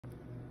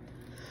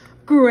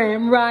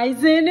Grand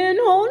Rising and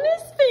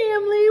Wholeness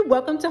family.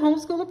 Welcome to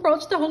Homeschool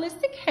Approach to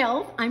Holistic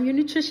Health. I'm your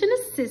nutrition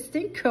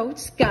assistant, Coach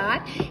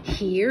Scott,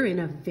 here in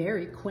a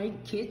very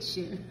quaint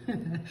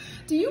kitchen.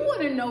 Do you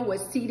want to know what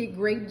seeded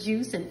grape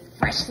juice and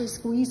freshly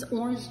squeezed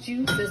orange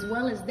juice, as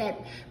well as that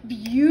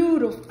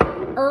beautiful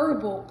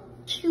herbal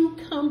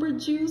cucumber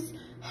juice,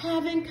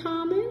 have in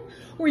common?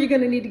 Or you're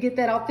going to need to get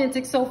that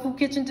authentic soul food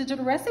kitchen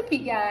digital recipe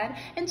guide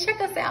and check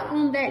us out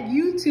on that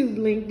YouTube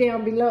link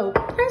down below.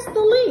 Press the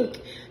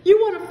link. You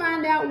want to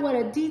find out what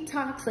a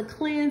detox, a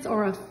cleanse,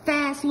 or a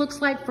fast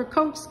looks like for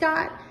Coach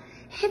Scott?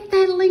 Hit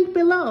that link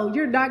below.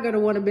 You're not going to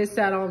want to miss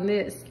out on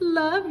this.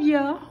 Love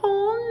your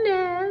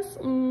wholeness.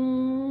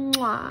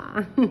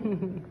 Mwah.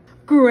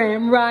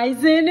 Grand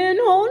Rising and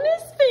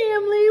Wholeness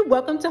family.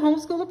 Welcome to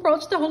Homeschool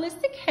Approach to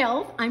Holistic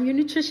Health. I'm your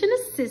nutrition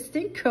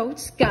assistant, Coach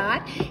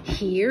Scott,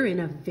 here in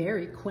a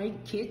very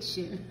quaint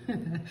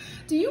kitchen.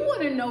 Do you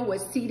want to know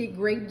what seeded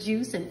grape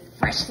juice and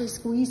freshly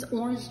squeezed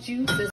orange juice is?